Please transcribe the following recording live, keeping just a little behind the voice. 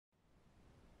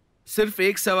सिर्फ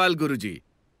एक सवाल गुरुजी,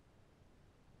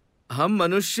 हम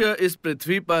मनुष्य इस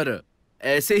पृथ्वी पर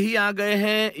ऐसे ही आ गए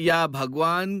हैं या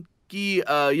भगवान की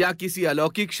या किसी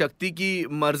अलौकिक शक्ति की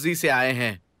मर्जी से आए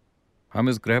हैं? हम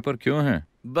इस ग्रह पर क्यों हैं?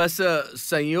 बस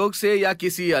संयोग से या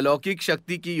किसी अलौकिक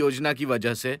शक्ति की योजना की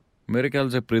वजह से? मेरे ख्याल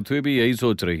से पृथ्वी भी यही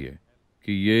सोच रही है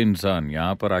कि ये इंसान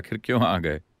यहाँ पर आखिर क्यों आ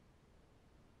गए।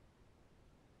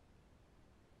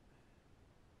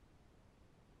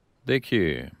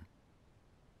 देखिए,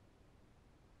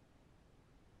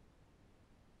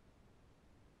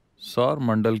 सौर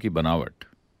मंडल की बनावट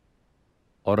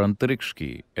और अंतरिक्ष की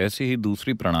ऐसी ही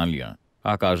दूसरी प्रणालियां,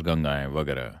 आकाशगंगाएं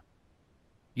वगैरह,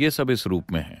 ये सब इस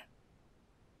रूप में हैं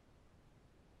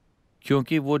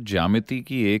क्योंकि वो ज्यामिति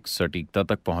की एक सटीकता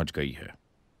तक पहुंच गई है।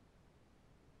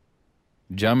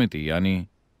 ज्यामिति यानी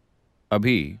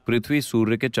अभी पृथ्वी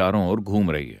सूर्य के चारों ओर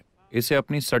घूम रही है, इसे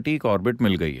अपनी सटीक ऑर्बिट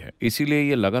मिल गई है, इसीलिए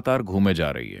ये लगातार घूमे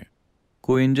जा रही है।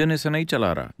 कोई इंजन इसे नहीं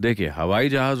चला रहा। देखिए, हवाई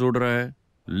जहाज उड़ रहा है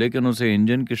लेकिन उसे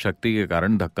इंजन की शक्ति के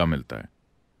कारण धक्का मिलता है,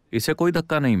 इसे कोई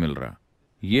धक्का नहीं मिल रहा।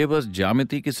 ये बस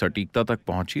ज्यामिति की सटीकता तक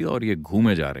पहुंची और ये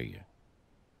घूमे जा रही है।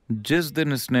 जिस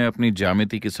दिन इसने अपनी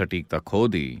ज्यामिति की सटीकता खो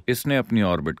दी, इसने अपनी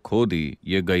ऑर्बिट खो दी,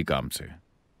 ये गई काम से।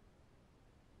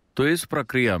 तो इस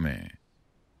प्रक्रिया में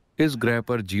इस ग्रह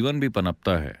पर जीवन भी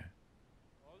पनपता है।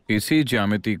 इसी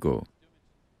ज्यामिति को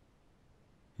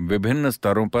विभिन्न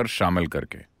स्तरों पर शामिल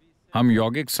करके हम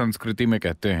यौगिक संस्कृति में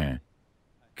कहते हैं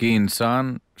कि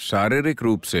इंसान शारीरिक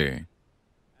रूप से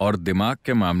और दिमाग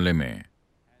के मामले में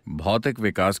भौतिक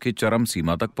विकास की चरम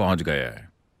सीमा तक पहुंच गया है।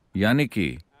 यानी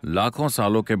कि लाखों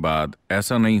सालों के बाद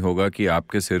ऐसा नहीं होगा कि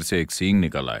आपके सिर से एक सींग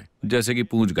निकल आए, जैसे कि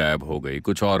पूंछ गायब हो गई,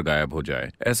 कुछ और गायब हो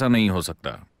जाए। ऐसा नहीं हो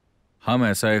सकता। हम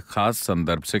ऐसा एक खास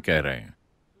संदर्भ से कह रहे हैं।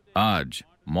 आज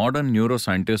मॉडर्न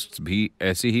न्यूरोसाइंटिस्ट्स भी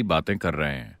ऐसी ही बातें कर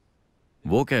रहे हैं।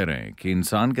 वो कह रहे हैं कि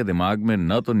इंसान के दिमाग में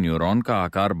न तो न्यूरॉन का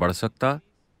आकार बढ़ सकता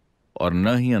और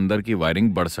न ही अंदर की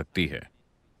वायरिंग बढ़ सकती है,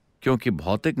 क्योंकि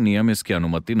भौतिक नियम इसकी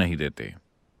अनुमति नहीं देते।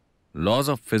 लॉज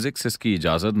ऑफ फिजिक्स इसकी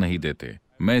इजाजत नहीं देते।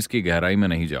 मैं इसकी गहराई में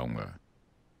नहीं जाऊंगा।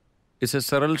 इसे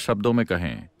सरल शब्दों में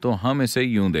कहें तो हम इसे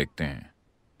यूं देखते हैं।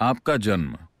 आपका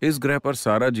जन्म, इस ग्रह पर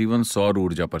सारा जीवन सौर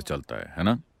ऊर्जा पर चलता है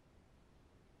ना?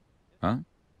 हाँ,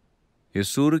 ये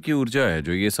सूर्य की ऊर्जा है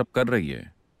जो ये सब कर रही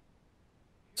है।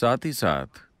 साथ ही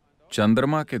साथ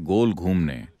चंद्रमा के गोल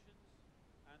घूमने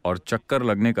और चक्कर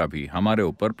लगने का भी हमारे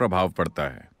ऊपर प्रभाव पड़ता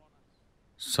है।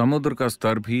 समुद्र का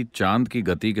स्तर भी चांद की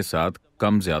गति के साथ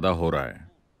कम ज्यादा हो रहा है।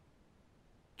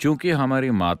 क्योंकि हमारी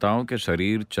माताओं के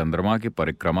शरीर चंद्रमा की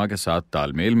परिक्रमा के साथ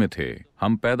तालमेल में थे,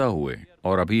 हम पैदा हुए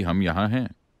और अभी हम यहाँ हैं।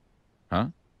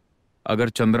 हाँ, अगर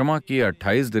चंद्रमा की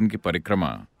 28 दिन की परिक्रमा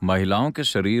महिलाओं के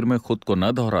शरीर में खुद को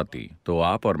न दोहराती तो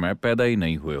आप और मैं पैदा ही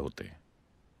नहीं हुए होते।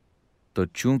 तो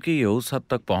चूंकि ये उस हद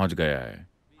तक पहुंच गया है,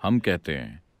 हम कहते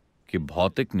हैं कि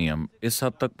भौतिक नियम इस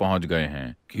हद तक पहुंच गए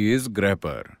हैं कि इस ग्रह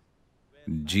पर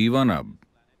जीवन अब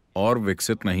और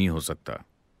विकसित नहीं हो सकता।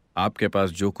 आपके पास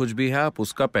जो कुछ भी है, आप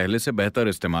उसका पहले से बेहतर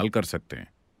इस्तेमाल कर सकते हैं।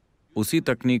 उसी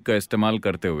तकनीक का इस्तेमाल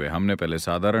करते हुए हमने पहले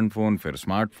साधारण फोन, फिर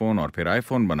स्मार्टफोन और फिर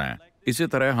आईफोन बनाया। इसी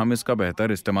तरह हम इसका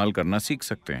बेहतर इस्तेमाल करना सीख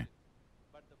सकते हैं।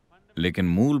 लेकिन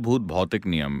मूलभूत भौतिक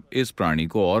नियम इस प्राणी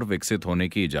को और विकसित होने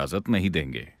की इजाजत नहीं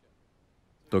देंगे।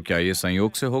 तो क्या यह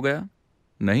संयोग से हो गया?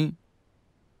 नहीं।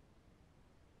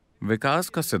 विकास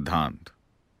का सिद्धांत,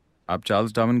 आप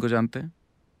चार्ल्स डार्विन को जानते हैं,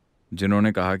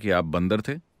 जिन्होंने कहा कि आप बंदर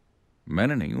थे?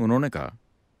 मैंने नहीं, उन्होंने कहा।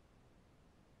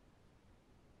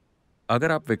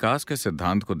 अगर आप विकास के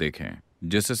सिद्धांत को देखें,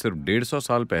 जिसे सिर्फ 150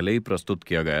 साल पहले ही प्रस्तुत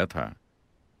किया गया था,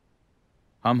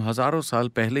 हम हजारों साल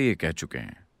पहले ये कह चुके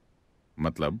हैं।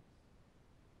 मतलब,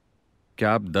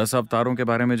 क्या आप 10 अवतारों के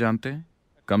बारे में जानते हैं?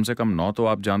 कम से कम 9 तो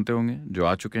आप जानते होंगे जो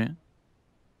आ चुके हैं।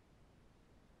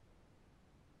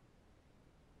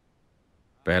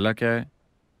 पहला क्या है?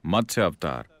 मत्स्य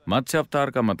अवतार। मत्स्य अवतार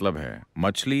का मतलब है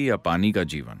मछली या पानी का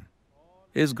जीवन।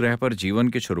 इस ग्रह पर जीवन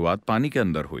की शुरुआत पानी के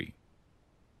अंदर हुई।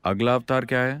 अगला अवतार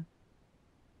क्या है?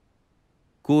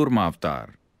 कूर्म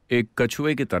अवतार, एक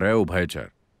कछुए की तरह उभयचर,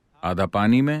 आधा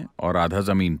पानी में और आधा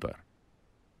जमीन पर।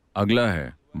 अगला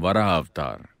है वराह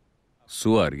अवतार,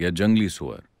 सुअर या जंगली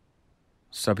सुअर।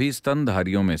 सभी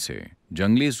स्तनधारियों में से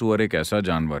जंगली सुअर एक ऐसा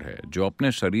जानवर है जो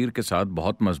अपने शरीर के साथ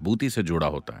बहुत मजबूती से जुड़ा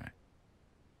होता है।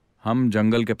 हम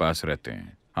जंगल के पास रहते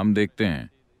हैं। हम देखते हैं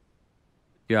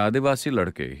कि आदिवासी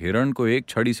लड़के हिरण को एक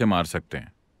छड़ी से मार सकते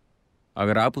हैं।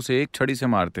 अगर आप उसे एक छड़ी से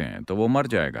मारते हैं तो वो मर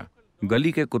जाएगा।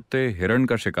 गली के कुत्ते हिरण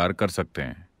का शिकार कर सकते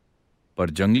हैं, पर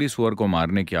जंगली सुअर को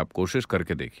मारने की आप कोशिश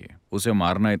करके देखिए। उसे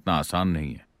मारना इतना आसान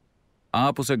नहीं है।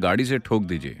 आप उसे गाड़ी से ठोक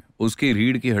दीजिए, उसकी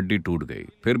रीढ़ की हड्डी टूट गई,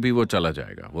 फिर भी वो चला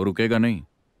जाएगा, वो रुकेगा नहीं,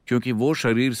 क्योंकि वो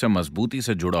शरीर से मजबूती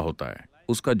से जुड़ा होता है।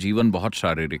 उसका जीवन बहुत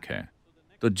शारीरिक है।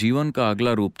 तो जीवन का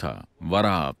अगला रूप था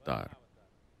वराह अवतार।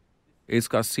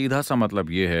 इसका सीधा सा मतलब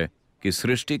यह है कि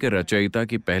सृष्टि के रचयिता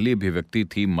की पहली अभिव्यक्ति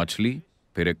थी मछली,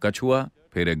 फिर एक कछुआ,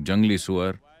 फिर एक जंगली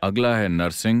सुअर, अगला है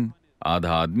नरसिंह,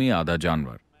 आधा आदमी आधा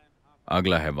जानवर,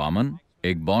 अगला है वामन,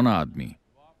 एक बौना आदमी,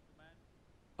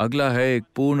 अगला है एक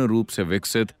पूर्ण रूप से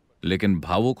विकसित लेकिन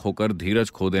भावुक होकर धीरज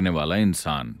खो देने वाला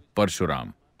इंसान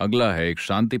परशुराम, अगला है एक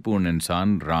शांतिपूर्ण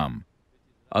इंसान राम,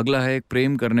 अगला है एक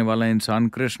प्रेम करने वाला इंसान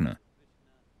कृष्ण,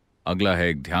 अगला है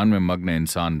एक ध्यान में मग्न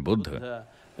इंसान Buddha.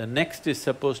 The next is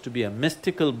supposed to be a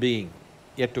mystical being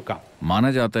yet to come.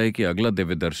 माना जाता है कि अगला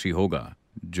दिव्यदर्शी होगा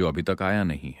जो अभी तक आया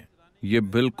नहीं है। ये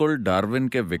बिल्कुल डार्विन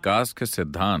के विकास के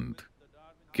सिद्धांत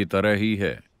की तरह ही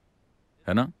है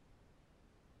ना?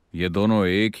 ये दोनों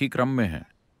एक ही क्रम में हैं,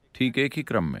 ठीक एक ही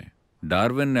क्रम में।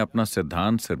 डार्विन ने अपना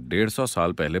सिद्धांत सिर्फ 150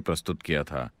 साल पहले प्रस्तुत किया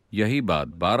था। यही बात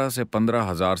 12 से 15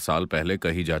 हजार साल पहले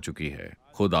कही जा चुकी है।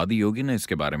 खुद आदि योगी ने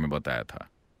इसके बारे में बताया था।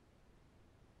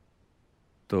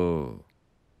 तो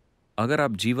अगर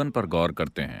आप जीवन पर गौर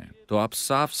करते हैं तो आप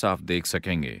साफ साफ देख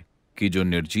सकेंगे कि जो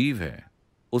निर्जीव है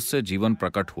उससे जीवन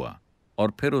प्रकट हुआ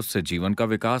और फिर उससे जीवन का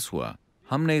विकास हुआ।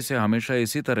 हमने इसे हमेशा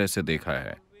इसी तरह से देखा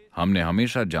है। हमने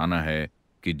हमेशा जाना है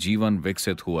कि जीवन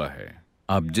विकसित हुआ है।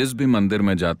 आप जिस भी मंदिर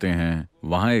में जाते हैं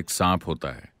वहां एक सांप होता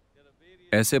है।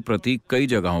 ऐसे प्रतीक कई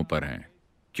जगहों पर हैं,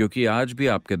 क्योंकि आज भी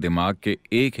आपके दिमाग के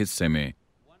एक हिस्से में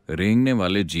रेंगने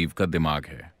वाले जीव का दिमाग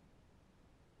है।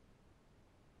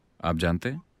 आप जानते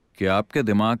हैं कि आपके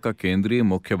दिमाग का केंद्रीय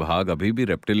मुख्य भाग अभी भी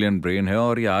रेप्टिलियन ब्रेन है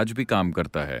और यह आज भी काम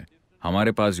करता है।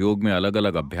 हमारे पास योग में अलग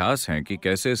अलग अभ्यास हैं कि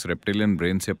कैसे इस रेप्टिलियन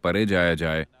ब्रेन से परे जाया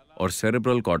जाए और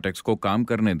सेरेब्रल कॉर्टेक्स को काम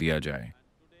करने दिया जाए।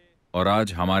 और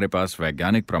आज हमारे पास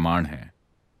वैज्ञानिक प्रमाण हैं।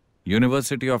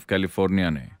 यूनिवर्सिटी ऑफ कैलिफोर्निया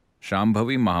ने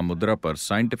शांभवी महामुद्रा पर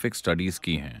साइंटिफिक स्टडीज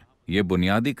की हैं। ये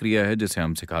बुनियादी क्रिया है जिसे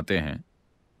हम सिखाते हैं,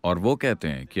 और वो कहते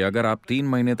हैं कि अगर आप 3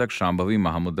 महीने तक शांभवी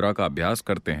महामुद्रा का अभ्यास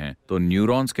करते हैं तो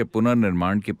न्यूरॉन्स के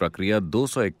पुनर्निर्माण की प्रक्रिया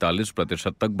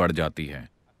 241% तक बढ़ जाती है।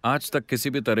 आज तक किसी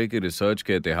भी तरह की रिसर्च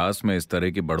के इतिहास में इस तरह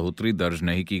की बढ़ोतरी दर्ज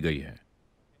नहीं की गई है।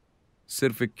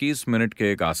 सिर्फ 21 मिनट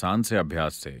के एक आसान से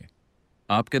अभ्यास से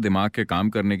आपके दिमाग के काम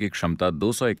करने की क्षमता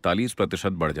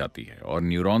 241% बढ़ जाती है और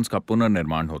न्यूरॉन्स का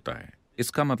पुनर्निर्माण होता है।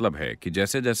 इसका मतलब है कि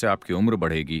जैसे जैसे आपकी उम्र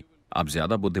बढ़ेगी आप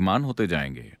ज्यादा बुद्धिमान होते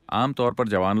जाएंगे। आमतौर पर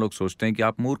जवान लोग सोचते हैं कि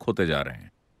आप मूर्ख होते जा रहे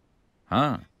हैं।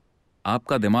 हाँ,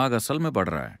 आपका दिमाग असल में बढ़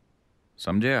रहा है।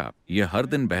 समझे आप? यह हर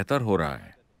दिन बेहतर हो रहा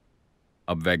है।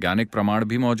 अब वैज्ञानिक प्रमाण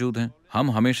भी मौजूद हैं।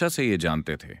 हम हमेशा से ये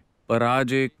जानते थे, पर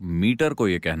आज एक मीटर को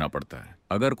यह कहना पड़ता है।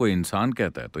 अगर कोई इंसान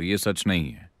कहता है तो ये सच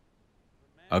नहीं है।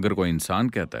 अगर कोई इंसान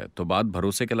कहता है तो बात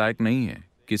भरोसे के लायक नहीं है।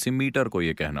 किसी मीटर को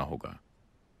यह कहना होगा।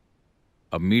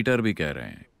 अब मीटर भी कह रहे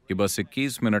हैं कि बस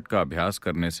 21 मिनट का अभ्यास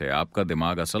करने से आपका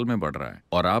दिमाग असल में बढ़ रहा है।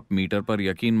 और आप मीटर पर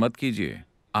यकीन मत कीजिए,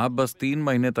 आप बस 3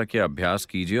 महीने तक ये अभ्यास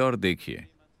कीजिए और देखिए,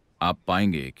 आप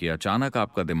पाएंगे कि अचानक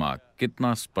आपका दिमाग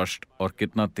कितना स्पष्ट और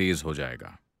कितना तेज हो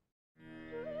जाएगा।